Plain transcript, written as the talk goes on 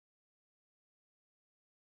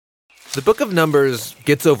The Book of Numbers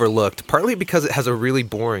gets overlooked, partly because it has a really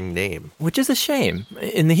boring name. Which is a shame.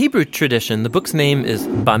 In the Hebrew tradition, the book's name is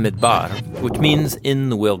Bamidbar, which means in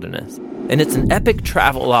the wilderness. And it's an epic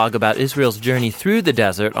travelogue about Israel's journey through the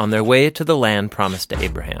desert on their way to the land promised to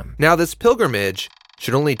Abraham. Now, this pilgrimage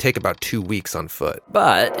should only take about 2 weeks on foot.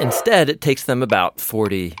 But instead, it takes them about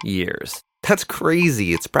 40 years. That's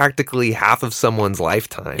crazy. It's practically half of someone's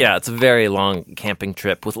lifetime. Yeah, it's a very long camping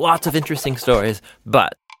trip with lots of interesting stories,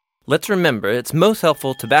 but let's remember, it's most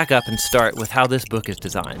helpful to back up and start with how this book is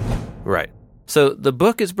designed. Right. So the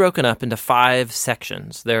book is broken up into 5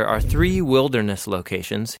 sections. There are 3 wilderness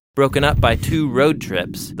locations, broken up by 2 road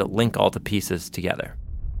trips that link all the pieces together.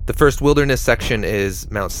 The first wilderness section is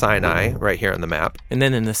Mount Sinai, right here on the map. And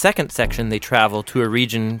then in the second section, they travel to a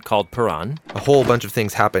region called Paran. A whole bunch of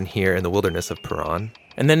things happen here in the wilderness of Paran.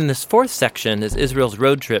 And then in this 4th section is Israel's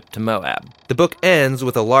road trip to Moab. The book ends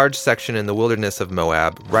with a large section in the wilderness of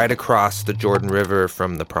Moab, right across the Jordan River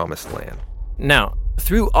from the Promised Land. Now,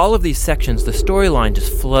 through all of these sections, the storyline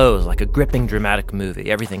just flows like a gripping, dramatic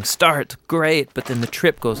movie. Everything starts great, but then the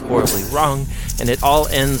trip goes horribly wrong, and it all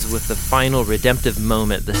ends with the final redemptive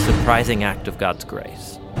moment, the surprising act of God's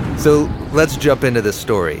grace. So let's jump into this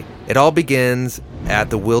story. It all begins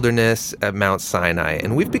at the wilderness at Mount Sinai,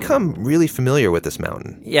 and we've become really familiar with this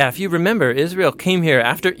mountain. Yeah, if you remember, Israel came here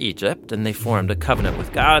after Egypt, and they formed a covenant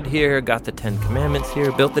with God here, got the 10 Commandments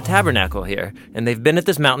here, built the tabernacle here, and they've been at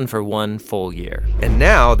this mountain for 1 full year. And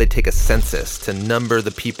now they take a census to number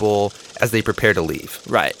the people as they prepare to leave.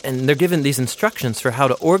 Right, and they're given these instructions for how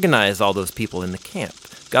to organize all those people in the camp.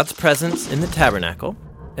 God's presence in the tabernacle,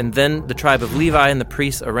 and then the tribe of Levi and the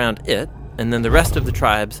priests around it, and then the rest of the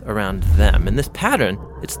tribes around them. And this pattern,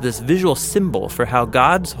 it's this visual symbol for how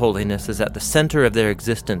God's holiness is at the center of their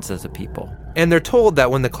existence as a people. And they're told that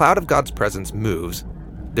when the cloud of God's presence moves,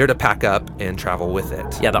 they're to pack up and travel with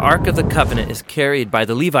it. Yeah, the Ark of the Covenant is carried by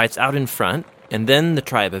the Levites out in front, and then the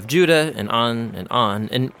tribe of Judah, and on and on.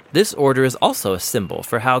 And this order is also a symbol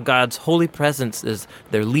for how God's holy presence is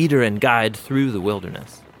their leader and guide through the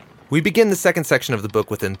wilderness. We begin the second section of the book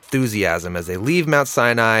with enthusiasm as they leave Mount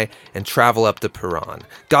Sinai and travel up to Paran.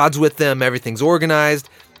 God's with them, everything's organized.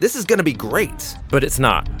 This is going to be great. But it's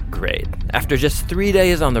not great. After just 3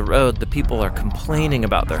 days on the road, the people are complaining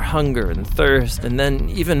about their hunger and thirst, and then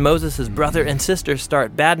even Moses' brother and sister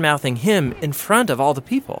start bad-mouthing him in front of all the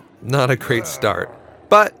people. Not a great start.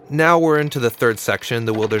 But now we're into the third section,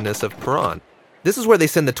 the wilderness of Paran. This is where they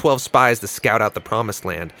send the 12 spies to scout out the Promised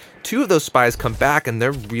Land. 2 of those spies come back, and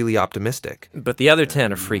they're really optimistic. But the other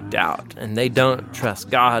 10 are freaked out, and they don't trust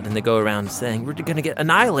God, and they go around saying, we're going to get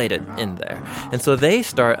annihilated in there. And so they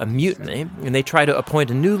start a mutiny, and they try to appoint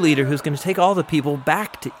a new leader who's going to take all the people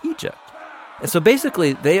back to Egypt. And so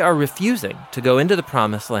basically, they are refusing to go into the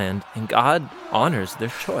Promised Land, and God honors their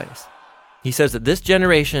choice. He says that this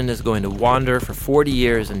generation is going to wander for 40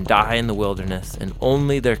 years and die in the wilderness, and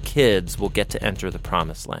only their kids will get to enter the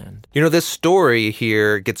Promised Land. You know, this story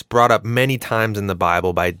here gets brought up many times in the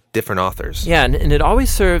Bible by different authors. Yeah, and it always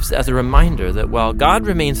serves as a reminder that while God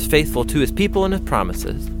remains faithful to his people and his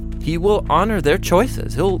promises, he will honor their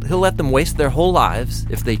choices. He'll let them waste their whole lives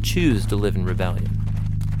if they choose to live in rebellion.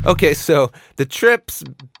 Okay, so the trip's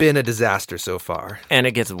been a disaster so far. And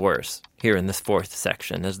it gets worse here in this 4th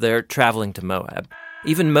section as they're traveling to Moab.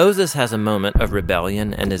 Even Moses has a moment of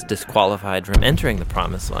rebellion and is disqualified from entering the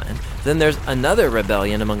Promised Land. Then there's another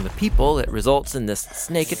rebellion among the people that results in this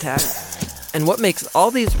snake attack. And what makes all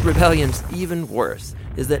these rebellions even worse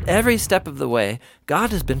is that every step of the way, God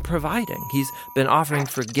has been providing. He's been offering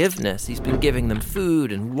forgiveness. He's been giving them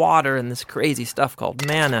food and water and this crazy stuff called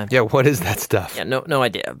manna. Yeah, what is that stuff? Yeah, no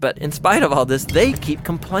idea. But in spite of all this, they keep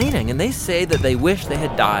complaining, and they say that they wish they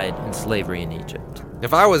had died in slavery in Egypt.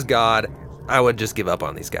 If I was God, I would just give up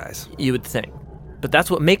on these guys. You would think. But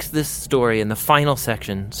that's what makes this story in the final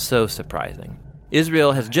section so surprising.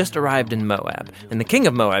 Israel has just arrived in Moab, and the king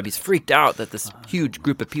of Moab, he's freaked out that this huge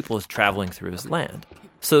group of people is traveling through his land.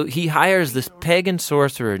 So he hires this pagan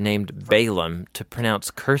sorcerer named Balaam to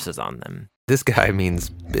pronounce curses on them. This guy means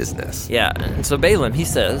business. Yeah, and so Balaam, he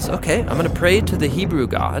says, okay, I'm going to pray to the Hebrew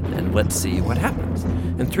God, and let's see what happens.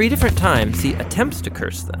 And 3 different times he attempts to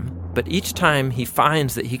curse them, but each time he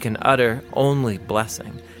finds that he can utter only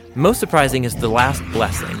blessing. Most surprising is the last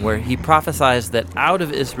blessing, where he prophesies that out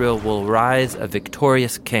of Israel will rise a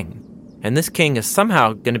victorious king. And this king is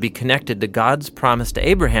somehow going to be connected to God's promise to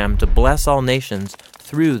Abraham to bless all nations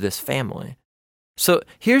through this family. So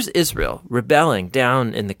here's Israel rebelling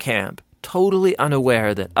down in the camp, totally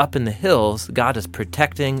unaware that up in the hills, God is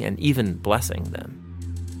protecting and even blessing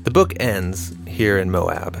them. The book ends here in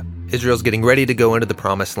Moab. Israel's getting ready to go into the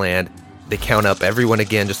Promised Land. They count up everyone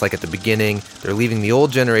again, just like at the beginning. They're leaving the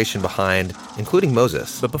old generation behind, including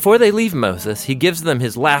Moses. But before they leave Moses, he gives them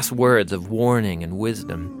his last words of warning and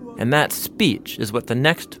wisdom. And that speech is what the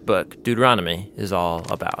next book, Deuteronomy, is all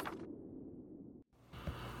about.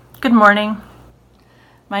 Good morning.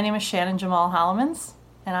 My name is Shannon Jamal Hollemans,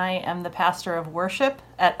 and I am the pastor of worship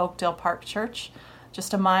at Oakdale Park Church,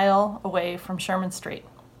 just a mile away from Sherman Street.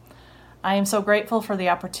 I am so grateful for the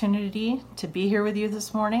opportunity to be here with you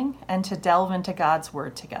this morning and to delve into God's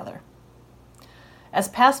Word together. As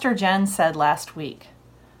Pastor Jen said last week,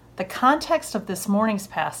 the context of this morning's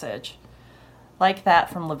passage, like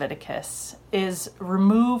that from Leviticus, is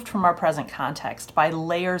removed from our present context by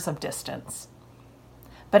layers of distance.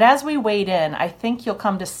 But as we wade in, I think you'll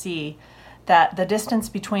come to see that the distance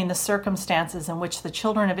between the circumstances in which the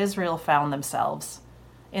children of Israel found themselves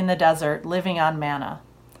in the desert living on manna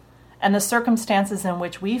and the circumstances in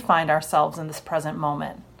which we find ourselves in this present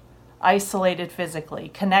moment, isolated physically,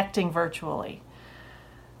 connecting virtually,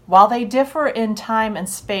 while they differ in time and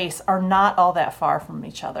space, are not all that far from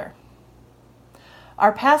each other.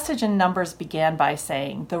 Our passage in Numbers began by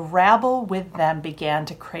saying, "The rabble with them began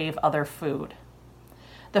to crave other food."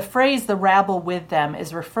 The phrase, "the rabble with them,"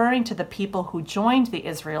 is referring to the people who joined the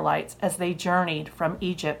Israelites as they journeyed from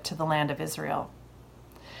Egypt to the land of Israel.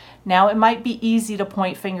 Now, it might be easy to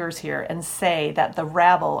point fingers here and say that the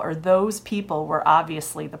rabble, or those people, were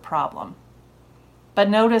obviously the problem.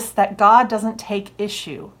 But notice that God doesn't take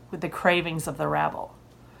issue with the cravings of the rabble.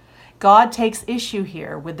 God takes issue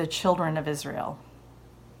here with the children of Israel.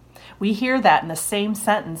 We hear that in the same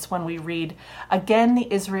sentence when we read, "Again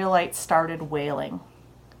the Israelites started wailing."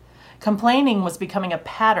 Complaining was becoming a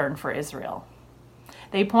pattern for Israel.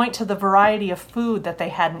 They point to the variety of food that they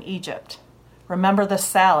had in Egypt. Remember the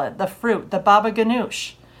salad, the fruit, the baba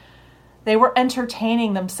ganoush. They were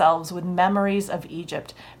entertaining themselves with memories of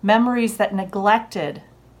Egypt, memories that neglected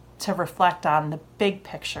to reflect on the big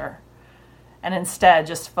picture and instead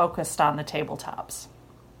just focused on the tabletops.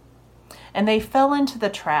 And they fell into the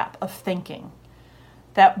trap of thinking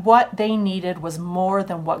that what they needed was more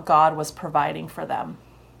than what God was providing for them,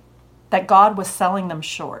 that God was selling them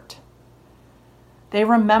short. They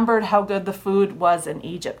remembered how good the food was in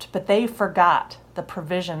Egypt, but they forgot the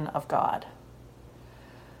provision of God.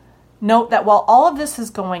 Note that while all of this is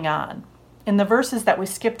going on, in the verses that we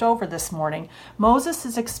skipped over this morning, Moses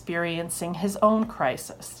is experiencing his own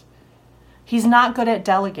crisis. He's not good at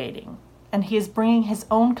delegating, and he is bringing his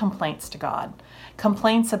own complaints to God,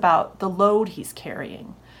 complaints about the load he's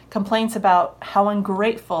carrying, complaints about how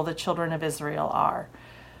ungrateful the children of Israel are,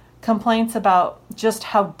 complaints about just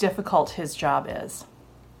how difficult his job is.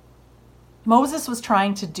 Moses was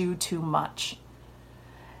trying to do too much,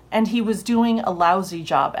 and he was doing a lousy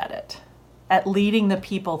job at it, at leading the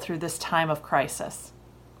people through this time of crisis.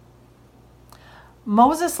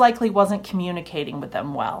 Moses likely wasn't communicating with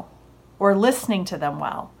them well, or listening to them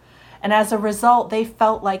well, and as a result, they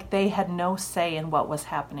felt like they had no say in what was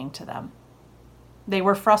happening to them. They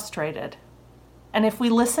were frustrated. And if we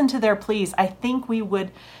listen to their pleas, I think we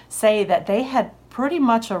would say that they had pretty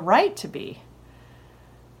much a right to be.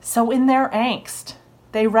 So in their angst,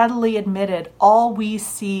 they readily admitted, "All we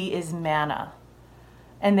see is manna."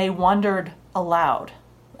 And they wondered aloud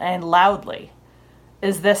and loudly,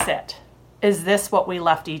 "Is this it? Is this what we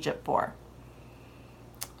left Egypt for?"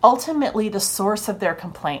 Ultimately, the source of their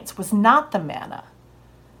complaints was not the manna,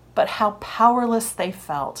 but how powerless they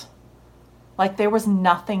felt, like there was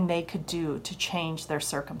nothing they could do to change their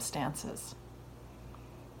circumstances.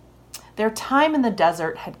 Their time in the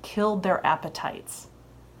desert had killed their appetites.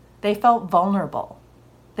 They felt vulnerable.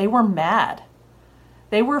 They were mad.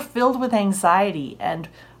 They were filled with anxiety and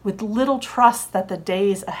with little trust that the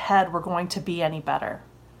days ahead were going to be any better.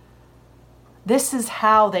 This is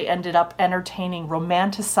how they ended up entertaining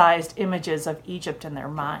romanticized images of Egypt in their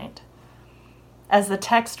mind. As the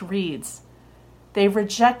text reads, "They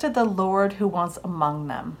rejected the Lord who was among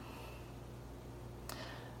them."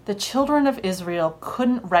 The children of Israel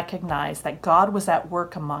couldn't recognize that God was at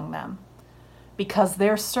work among them because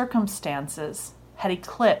their circumstances had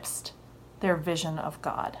eclipsed their vision of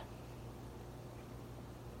God.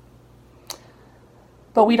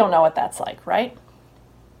 But we don't know what that's like, right?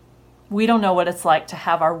 We don't know what it's like to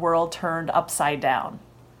have our world turned upside down,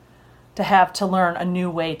 to have to learn a new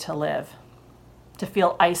way to live, to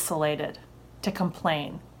feel isolated, to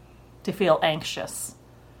complain, to feel anxious,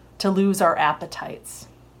 to lose our appetites.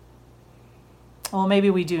 Well,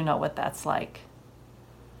 maybe we do know what that's like.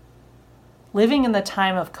 Living in the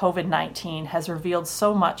time of COVID-19 has revealed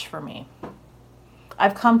so much for me.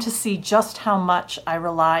 I've come to see just how much I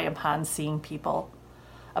rely upon seeing people,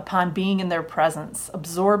 upon being in their presence,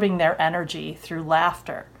 absorbing their energy through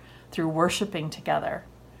laughter, through worshiping together.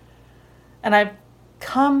 And I've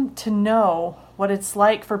come to know what it's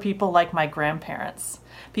like for people like my grandparents,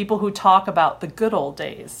 people who talk about the good old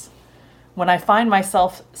days. When I find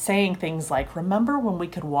myself saying things like, remember when we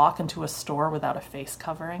could walk into a store without a face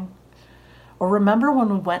covering? Or remember when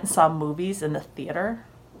we went and saw movies in the theater?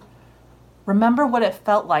 Remember what it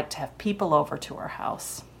felt like to have people over to our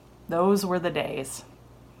house. Those were the days.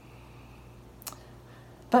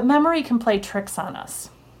 But memory can play tricks on us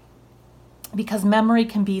because memory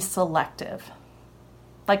can be selective.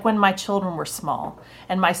 Like when my children were small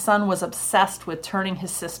and my son was obsessed with turning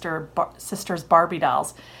his sister's Barbie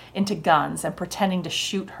dolls into guns and pretending to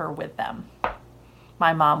shoot her with them.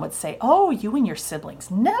 My mom would say, "Oh, you and your siblings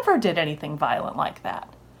never did anything violent like that."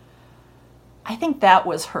 I think that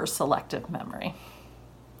was her selective memory.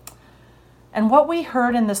 And what we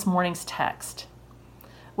heard in this morning's text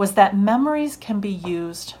was that memories can be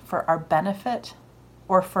used for our benefit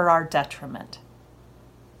or for our detriment.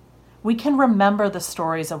 We can remember the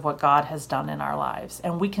stories of what God has done in our lives,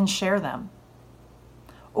 and we can share them.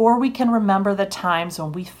 Or we can remember the times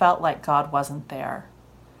when we felt like God wasn't there.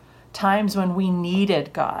 Times when we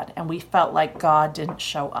needed God and we felt like God didn't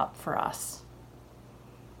show up for us.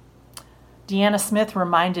 Deanna Smith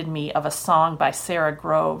reminded me of a song by Sarah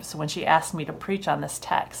Groves when she asked me to preach on this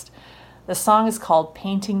text. The song is called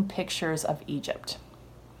Painting Pictures of Egypt.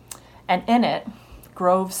 And in it,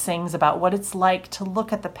 Groves sings about what it's like to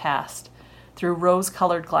look at the past through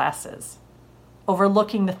rose-colored glasses,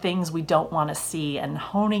 overlooking the things we don't want to see and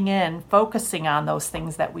honing in, focusing on those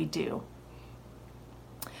things that we do.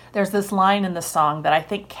 There's this line in the song that I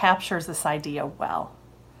think captures this idea well.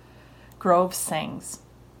 Groves sings,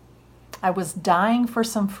 "I was dying for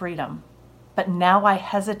some freedom, but now I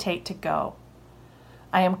hesitate to go.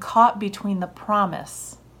 I am caught between the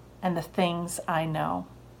promise and the things I know."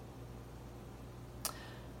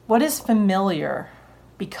 What is familiar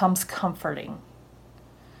becomes comforting,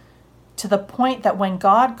 to the point that when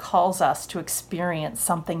God calls us to experience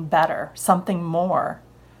something better, something more,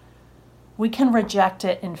 we can reject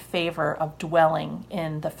it in favor of dwelling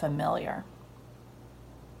in the familiar.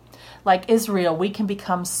 Like Israel, we can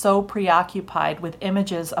become so preoccupied with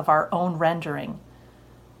images of our own rendering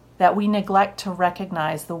that we neglect to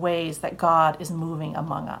recognize the ways that God is moving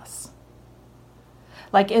among us.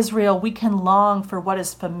 Like Israel, we can long for what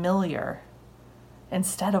is familiar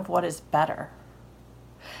instead of what is better.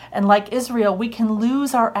 And like Israel, we can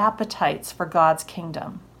lose our appetites for God's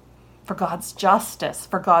kingdom, for God's justice,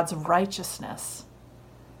 for God's righteousness,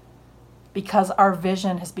 because our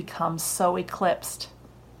vision has become so eclipsed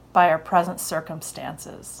by our present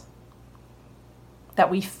circumstances that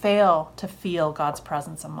we fail to feel God's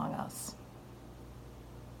presence among us.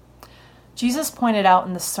 Jesus pointed out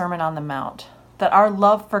in the Sermon on the Mount that our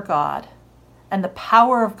love for God and the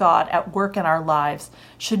power of God at work in our lives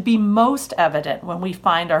should be most evident when we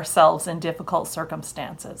find ourselves in difficult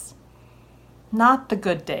circumstances. Not the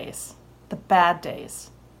good days, the bad days,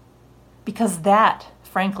 because that,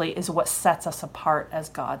 frankly, is what sets us apart as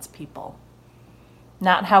God's people.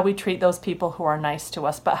 Not how we treat those people who are nice to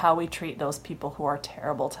us, but how we treat those people who are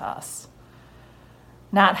terrible to us.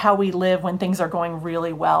 Not how we live when things are going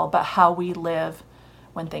really well, but how we live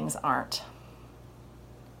when things aren't.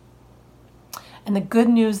 And the good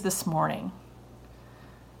news this morning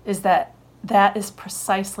is that that is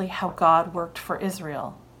precisely how God worked for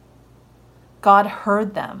Israel. God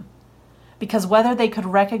heard them, because whether they could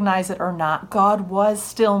recognize it or not, God was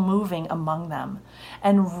still moving among them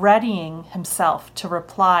and readying himself to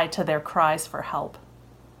reply to their cries for help.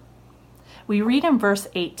 We read in verse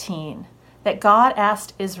 18 that God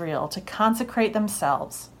asked Israel to consecrate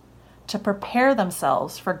themselves, to prepare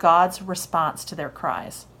themselves for God's response to their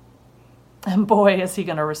cries. And boy, is he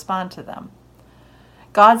going to respond to them.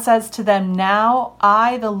 God says to them, "Now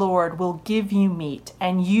I, the Lord, will give you meat,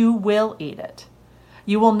 and you will eat it.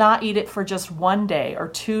 You will not eat it for just 1 day or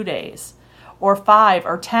 2 days, or 5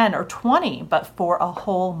 or 10 or 20, but for a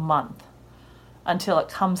whole month, until it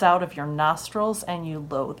comes out of your nostrils and you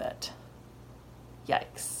loathe it."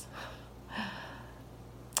 Yikes.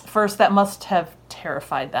 First, that must have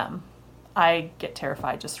terrified them. I get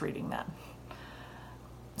terrified just reading that.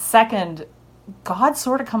 Second, God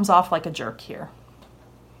sort of comes off like a jerk here.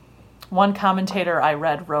 One commentator I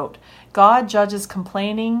read wrote, God judges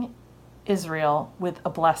complaining Israel with a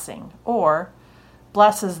blessing, or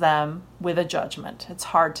blesses them with a judgment. It's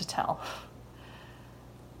hard to tell.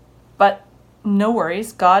 But no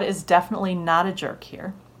worries, God is definitely not a jerk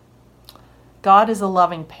here. God is a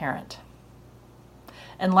loving parent.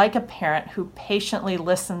 And like a parent who patiently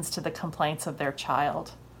listens to the complaints of their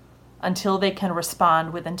child, until they can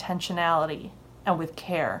respond with intentionality and with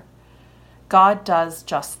care. God does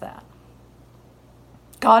just that.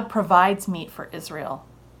 God provides meat for Israel.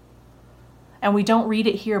 And we don't read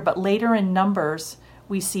it here, but later in Numbers,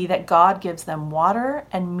 we see that God gives them water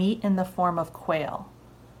and meat in the form of quail,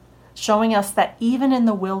 showing us that even in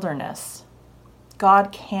the wilderness,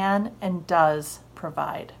 God can and does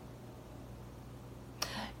provide.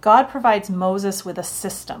 God provides Moses with a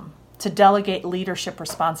system to delegate leadership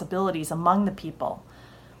responsibilities among the people,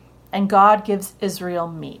 and God gives Israel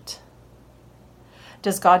meat.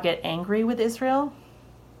 Does God get angry with Israel?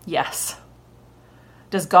 Yes.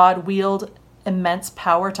 Does God wield immense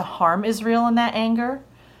power to harm Israel in that anger?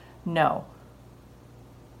 No.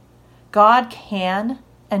 God can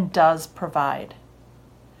and does provide.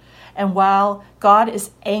 And while God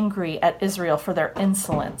is angry at Israel for their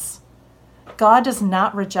insolence, God does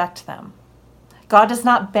not reject them. God does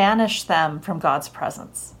not banish them from God's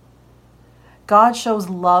presence. God shows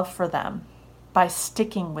love for them by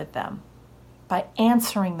sticking with them, by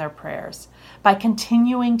answering their prayers, by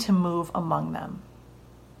continuing to move among them.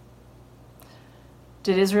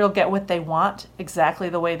 Did Israel get what they want exactly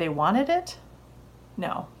the way they wanted it?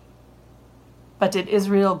 No. But did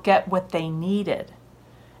Israel get what they needed?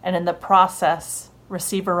 And in the process,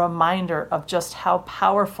 receive a reminder of just how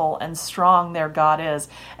powerful and strong their God is,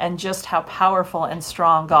 and just how powerful and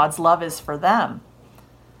strong God's love is for them?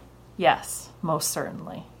 Yes, most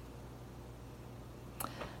certainly.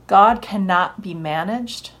 God cannot be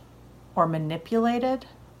managed or manipulated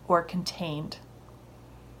or contained.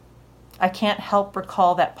 I can't help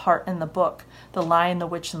recall that part in the book, The Lion, the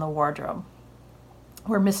Witch, and the Wardrobe,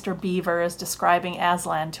 where Mr. Beaver is describing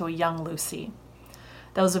Aslan to a young Lucy.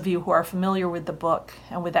 Those of you who are familiar with the book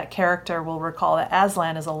and with that character will recall that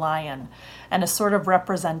Aslan is a lion and a sort of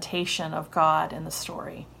representation of God in the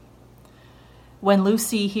story. When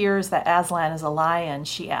Lucy hears that Aslan is a lion,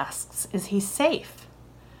 she asks, "Is he safe?"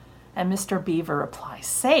 And Mr. Beaver replies,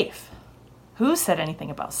 "Safe? Who said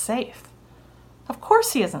anything about safe? Of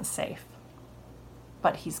course he isn't safe.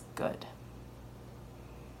 But he's good."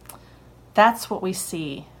 That's what we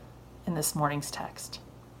see in this morning's text.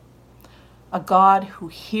 A God who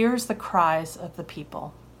hears the cries of the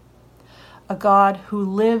people. A God who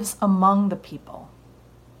lives among the people.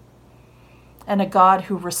 And a God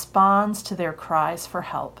who responds to their cries for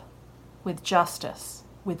help with justice,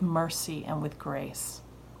 with mercy, and with grace.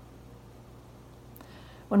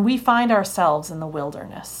 When we find ourselves in the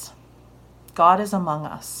wilderness, God is among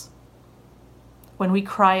us. When we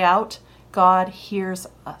cry out, God hears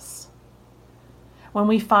us. When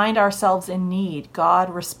we find ourselves in need, God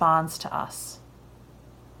responds to us.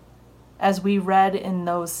 As we read in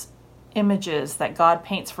those images that God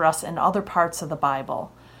paints for us in other parts of the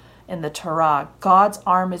Bible, in the Torah, God's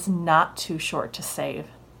arm is not too short to save,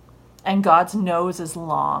 and God's nose is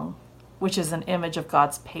long, which is an image of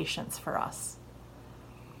God's patience for us.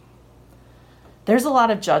 There's a lot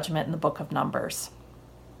of judgment in the book of Numbers.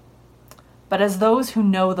 But as those who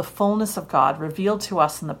know the fullness of God revealed to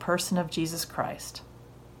us in the person of Jesus Christ,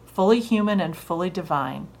 fully human and fully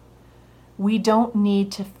divine, we don't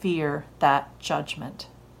need to fear that judgment.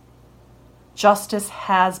 Justice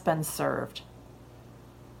has been served.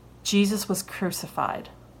 Jesus was crucified,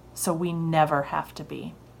 so we never have to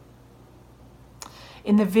be.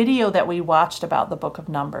 In the video that we watched about the book of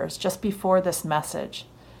Numbers, just before this message,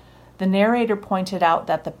 the narrator pointed out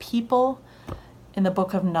that the people in the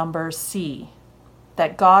book of Numbers see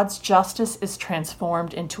that God's justice is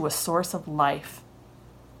transformed into a source of life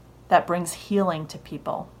that brings healing to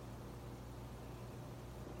people.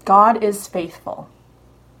 God is faithful,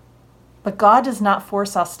 but God does not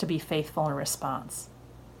force us to be faithful in response.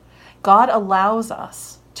 God allows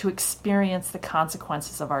us to experience the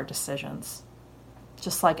consequences of our decisions,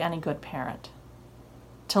 just like any good parent,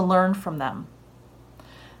 to learn from them.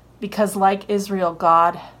 Because like Israel,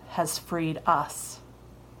 God has freed us.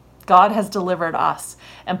 God has delivered us.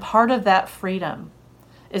 And part of that freedom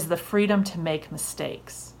is the freedom to make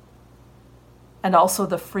mistakes. And also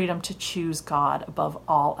the freedom to choose God above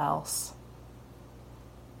all else.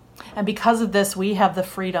 And because of this, we have the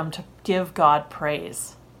freedom to give God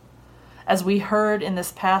praise. As we heard in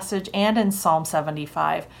this passage and in Psalm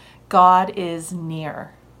 75, God is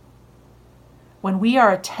near. When we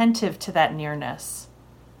are attentive to that nearness,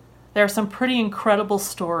 there are some pretty incredible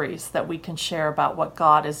stories that we can share about what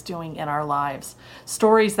God is doing in our lives.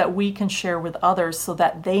 Stories that we can share with others so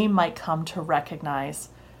that they might come to recognize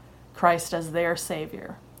Christ as their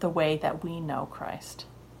Savior, the way that we know Christ.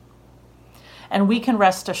 And we can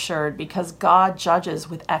rest assured because God judges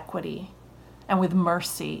with equity and with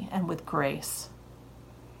mercy and with grace.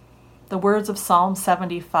 The words of Psalm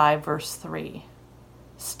 75, verse 3,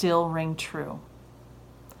 still ring true.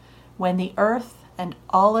 When the earth and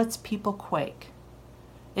all its people quake,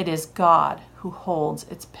 it is God who holds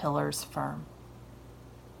its pillars firm.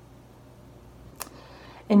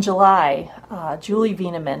 In July, Julie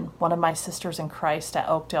Wieneman, one of my sisters in Christ at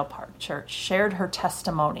Oakdale Park Church, shared her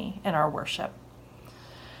testimony in our worship.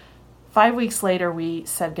 5 weeks later, we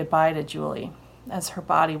said goodbye to Julie as her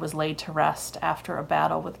body was laid to rest after a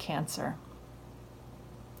battle with cancer.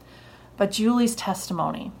 But Julie's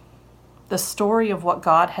testimony, the story of what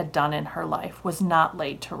God had done in her life, was not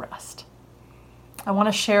laid to rest. I want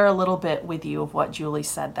to share a little bit with you of what Julie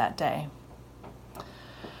said that day.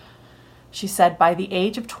 She said, "By the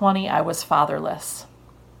age of 20, I was fatherless.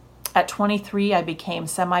 At 23, I became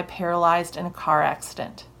semi-paralyzed in a car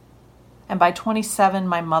accident. And by 27,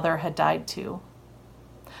 my mother had died too.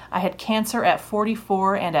 I had cancer at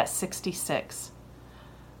 44 and at 66.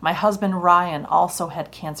 My husband Ryan also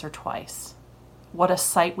had cancer twice. What a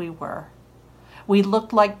sight we were. We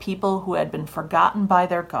looked like people who had been forgotten by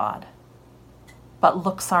their God. But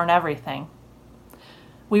looks aren't everything.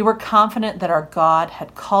 We were confident that our God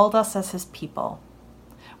had called us as his people.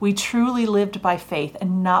 We truly lived by faith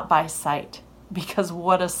and not by sight, because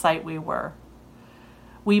what a sight we were.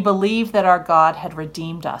 We believed that our God had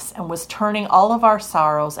redeemed us and was turning all of our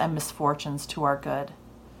sorrows and misfortunes to our good.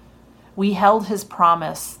 We held his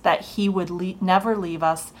promise that he would never leave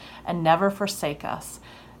us and never forsake us.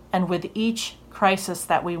 And with each crisis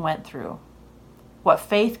that we went through, what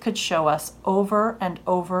faith could show us over and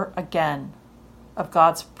over again of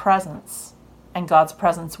God's presence and God's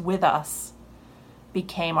presence with us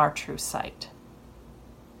became our true sight.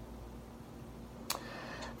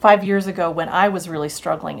 5 years ago, when I was really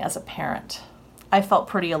struggling as a parent, I felt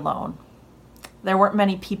pretty alone. There weren't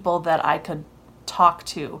many people that I could talk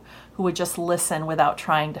to who would just listen without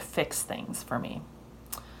trying to fix things for me.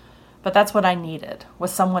 But that's what I needed,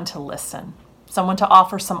 was someone to listen, someone to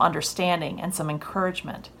offer some understanding and some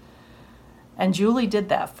encouragement. And Julie did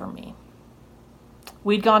that for me.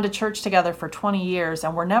 We'd gone to church together for 20 years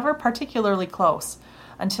and were never particularly close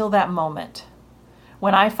until that moment,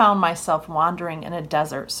 when I found myself wandering in a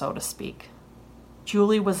desert, so to speak.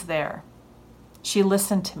 Julie was there. She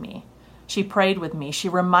listened to me. She prayed with me. She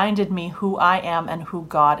reminded me who I am and who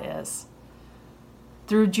God is.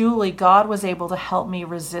 Through Julie, God was able to help me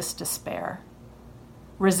resist despair,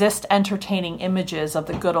 resist entertaining images of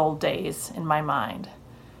the good old days in my mind,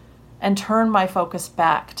 and turn my focus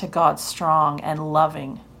back to God's strong and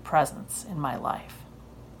loving presence in my life.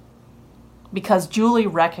 Because Julie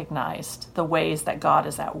recognized the ways that God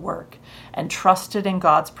is at work and trusted in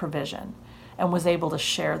God's provision and was able to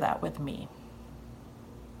share that with me.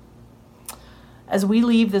 As we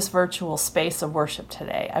leave this virtual space of worship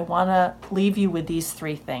today, I want to leave you with these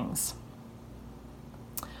 3 things.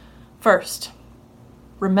 First,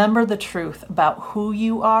 remember the truth about who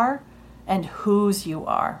you are and whose you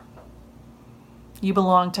are. You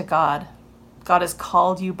belong to God. God has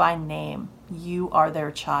called you by name. You are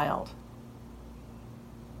their child.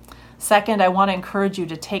 Second, I want to encourage you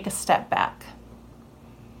to take a step back.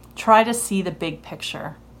 Try to see the big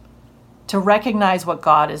picture, to recognize what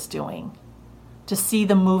God is doing, to see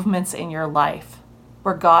the movements in your life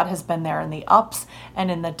where God has been there in the ups and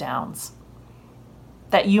in the downs,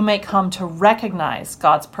 that you may come to recognize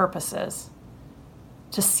God's purposes,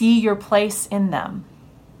 to see your place in them,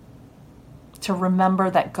 to remember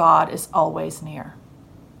that God is always near.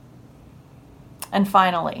 And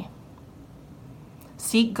finally,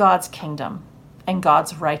 seek God's kingdom and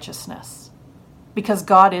God's righteousness, because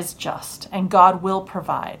God is just and God will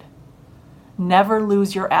provide. Never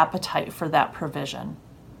lose your appetite for that provision.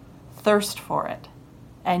 Thirst for it,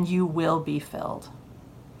 and you will be filled.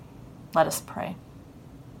 Let us pray.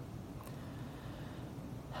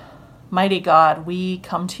 Mighty God, we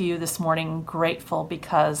come to you this morning grateful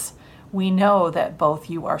because we know that both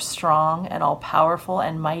you are strong and all-powerful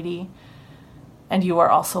and mighty, and you are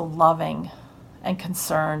also loving and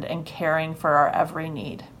concerned and caring for our every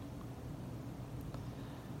need.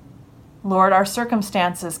 Lord, our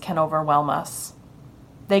circumstances can overwhelm us.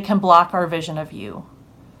 They can block our vision of you.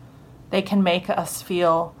 They can make us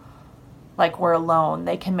feel like we're alone.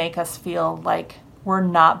 They can make us feel like we're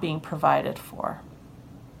not being provided for.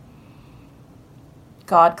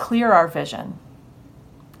 God, clear our vision.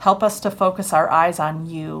 Help us to focus our eyes on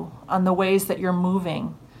you, on the ways that you're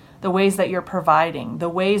moving, the ways that you're providing, the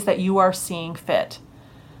ways that you are seeing fit,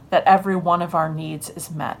 that every one of our needs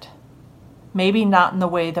is met. Maybe not in the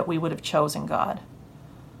way that we would have chosen, God,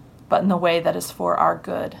 but in the way that is for our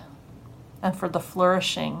good and for the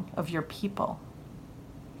flourishing of your people.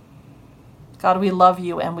 God, we love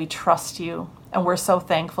you and we trust you, and we're so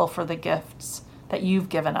thankful for the gifts that you've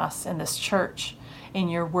given us in this church, in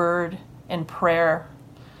your word, in prayer,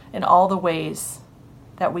 in all the ways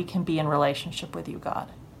that we can be in relationship with you,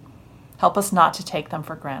 God. Help us not to take them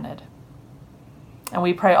for granted. And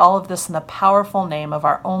we pray all of this in the powerful name of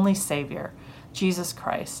our only Savior, Jesus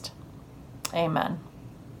Christ. Amen.